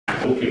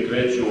ruke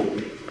kreću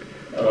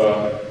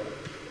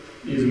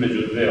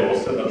između dve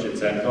ose, znači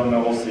centralne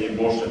ose i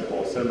bošne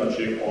ose,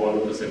 znači ova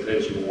ruka se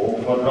kreće u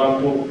ovom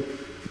kvadratu,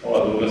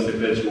 ova druga se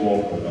kreće u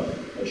ovom kvadratu.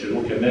 Znači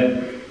ruke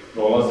ne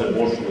prolaze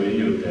bočnu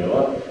liniju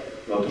tela,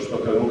 zato što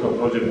kad ruka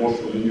prođe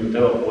bočnu liniju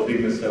tela,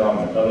 podigne se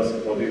rame. Kada se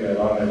podigne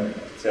rame,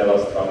 cela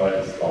strana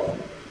je slaba.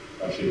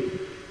 Znači,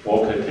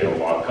 pokret je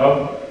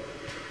ovakav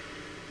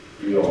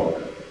i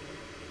ovakav.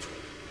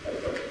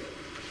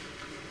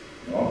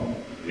 No,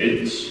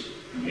 već,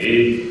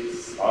 mi,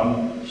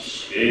 san,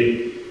 še,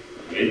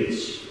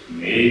 već,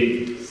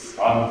 mi,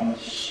 san,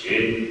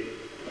 še,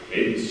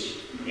 već,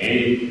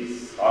 mi,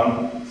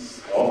 san,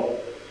 stop.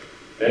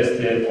 Test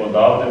je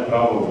odavde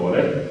pravo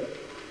gore.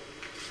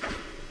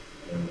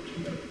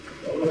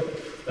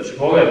 Znači,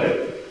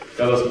 pogledajte,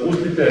 kada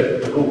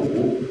spustite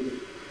ruku,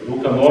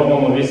 ruka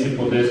normalno visi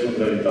po desnoj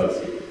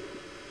gravitaciji.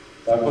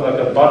 Tako da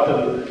kad partner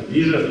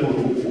diže tu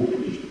ruku,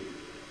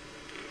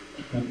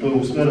 to je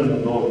usmereno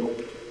do,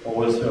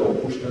 ovo je sve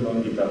opušteno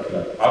i tako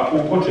da. Ako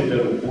ukočite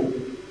ruku,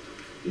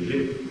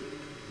 diži,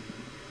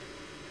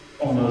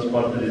 onda vas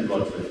partner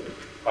izbacuje.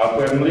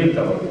 Ako je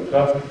mlitava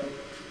ruka,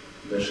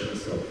 dešava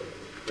se ovo.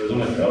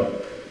 Razumete, ali?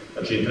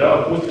 Znači,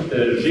 treba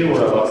pustite živo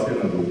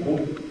relaksiranu ruku,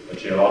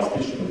 znači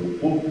elastičnu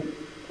ruku,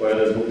 koja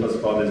je rezultat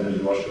spada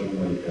između vašeg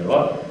uma i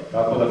tela,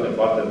 tako da kad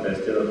partner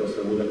testira, to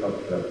sve bude kako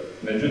treba.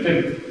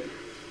 Međutim,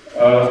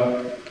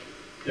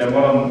 ja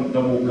moram da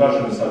mu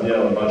ukažem sad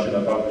jedan način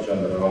na kako ću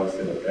vam da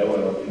relaksira telo,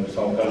 jer ako mu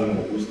samo kažem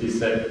opusti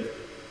se,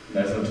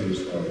 ne znači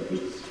ništa da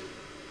opusti se.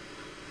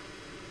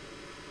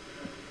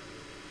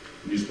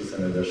 Ništa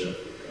se ne dešava,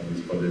 kada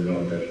ispada iz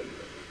ravnoteže.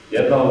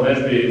 Jedna od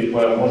vežbi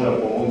koja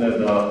može pomogne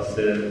da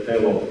se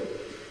telo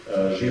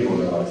živo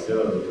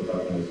relaksira, da to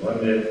tako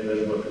nazovem, je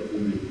vežba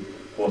kubi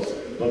kose.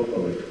 Dobro,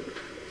 probajte.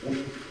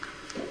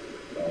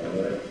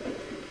 Dobre.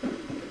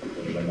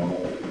 Držemo.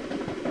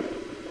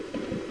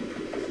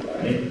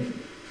 Stani.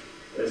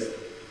 Test.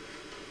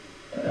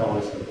 Evo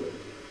je sad.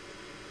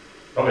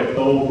 Probajte,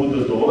 ovo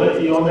bude dole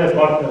i onda je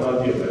partner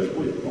radio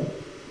vežbu.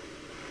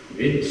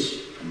 Već,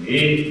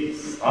 mi,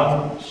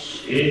 san,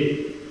 še,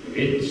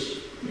 već,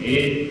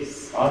 mi,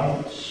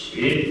 san,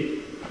 še,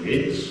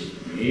 već,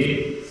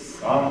 mi,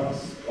 san,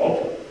 stop.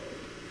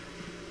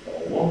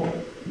 Ovo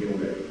i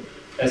uvedu.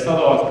 E sad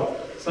ovako,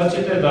 sad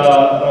ćete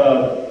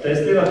da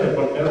testirate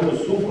partnerovu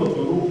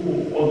suprotnu ruku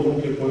od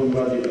ruke koju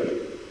radi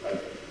vežbu.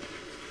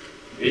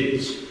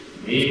 Već,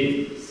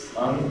 mi,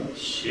 san,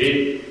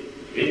 še,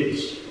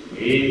 već,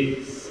 mi,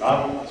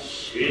 san,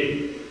 še,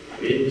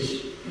 već,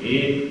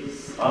 mi,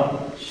 san,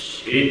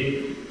 še,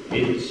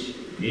 već,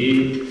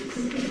 mi,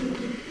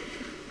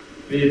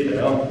 vidite,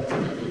 jel?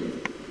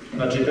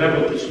 Znači,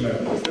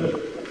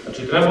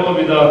 trebalo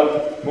bi da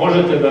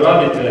možete da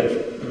radite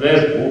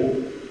vežbu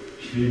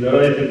i da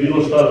radite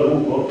bilo šta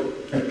drugo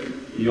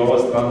i ova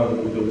strana da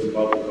bude u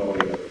skladu kao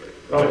i da.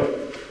 Pravite.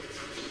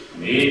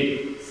 Mi,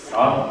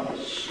 san,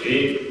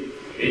 še,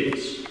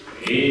 već,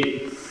 mi,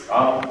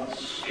 san,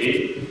 še,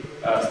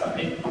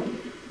 stani.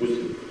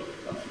 Pustite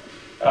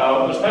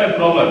to. Šta je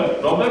problem?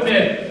 Problem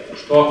je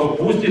što ako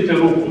pustite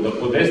ruku da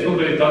po desnoj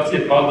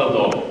gravitacije pada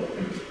dole,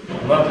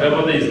 ona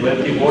treba da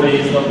izleti gore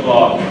iznad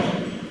glave,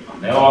 a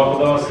ne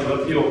ovako da vam se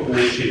vrti oko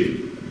uši.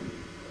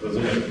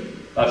 Razumijete?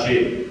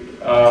 Znači,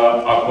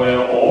 ako je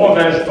ova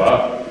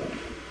vežba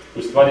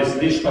u stvari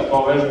slična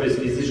kao vežba iz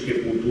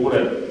fizičke kulture,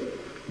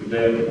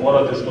 gde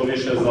morate što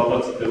više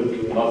zabacite ruke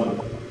unazad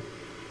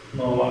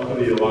na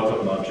ovakav i ovakav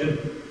način,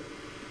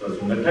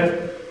 razumete,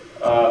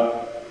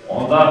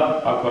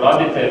 onda ako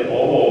radite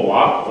ovo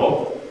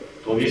ovako,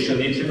 to više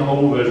liči na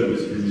ovu vežbu iz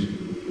fizičke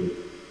kulture.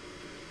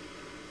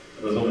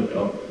 Razumete,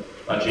 jel?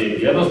 Znači,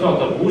 jednostavno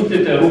kad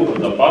pustite ruku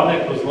da padne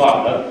kroz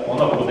lakat,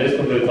 ona po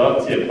desnoj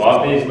gravitacije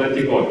padne i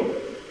izleti gore.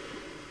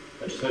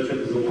 Znači, sve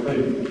ćete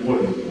zaustaviti u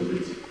gornju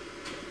poziciju.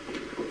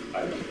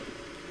 Ajde.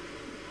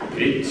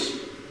 Već,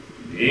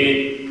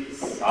 mi,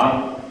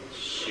 san,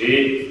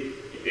 še,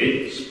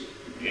 već,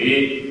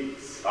 mi,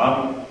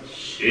 san,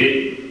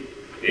 še,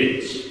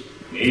 već,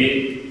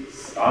 mi,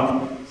 san,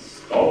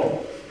 stop.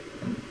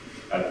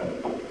 Ajde.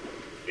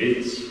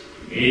 Već,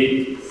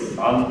 mi,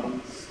 san,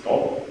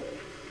 stop.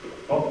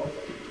 Stop.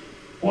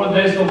 Po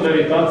desnoj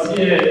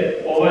gravitacije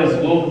ovaj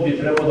zglob bi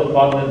trebao da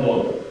padne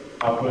dole,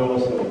 ako je ovo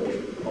sve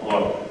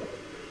ovako.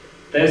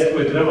 Test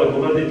koji treba da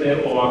uradite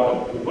ovakav.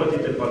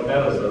 Uhvatite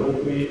partnera za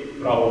ruku i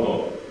pravo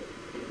dole.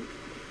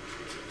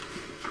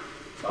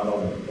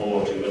 Naravno,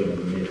 ovo očigledno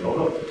nije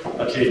dobro.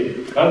 Znači,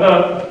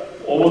 kada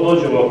ovo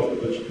dođe ovako,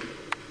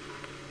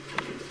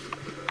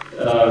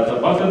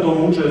 kad partner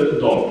dovuče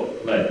dole,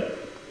 gledajte,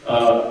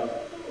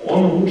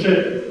 on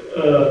vuče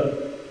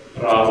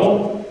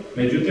pravo,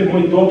 međutim,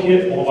 moj tok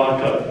je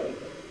ovakav.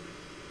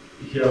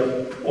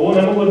 Ovo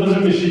ne mogu da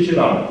držim mišići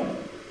rame.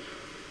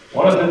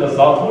 Morate da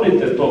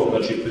zatvorite tok,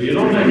 znači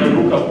prirodno je da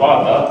ruka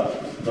pada,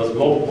 da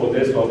zglob po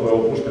desnu, ako je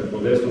opušten po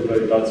desnu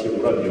gravitaciju,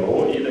 uradi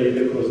ovo i da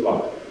ide kroz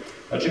lakat.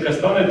 Znači kad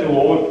stanete u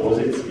ovoj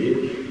poziciji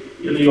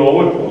ili u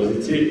ovoj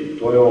poziciji,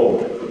 to je ovo.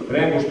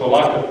 Pre nego što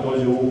lakat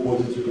dođe u ovu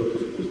poziciju da to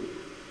spusti.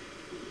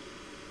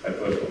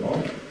 Eto je to, no?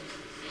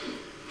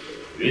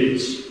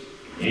 vić,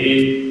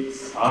 ni,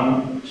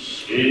 san,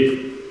 ši,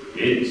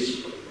 vić,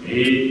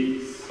 ni,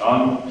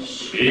 san,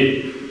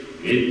 ši,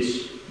 vić,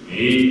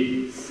 ni,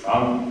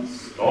 san,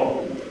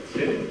 stop.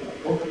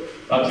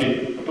 Znači,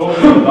 to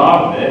je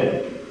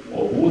odavde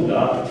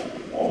ovuda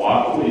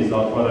ovako i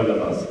zatvara ga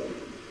nazad.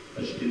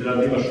 Znači, ti treba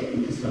da imaš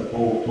utisak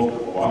ovog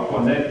toka ovako,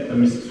 a ne da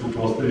mi se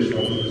suprostaviš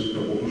tako da ćeš da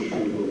pokušaš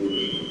da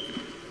budeš.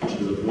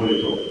 Znači,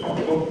 zatvori to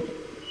ovako.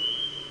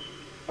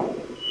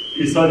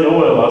 I sad je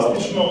ovo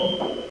elastično,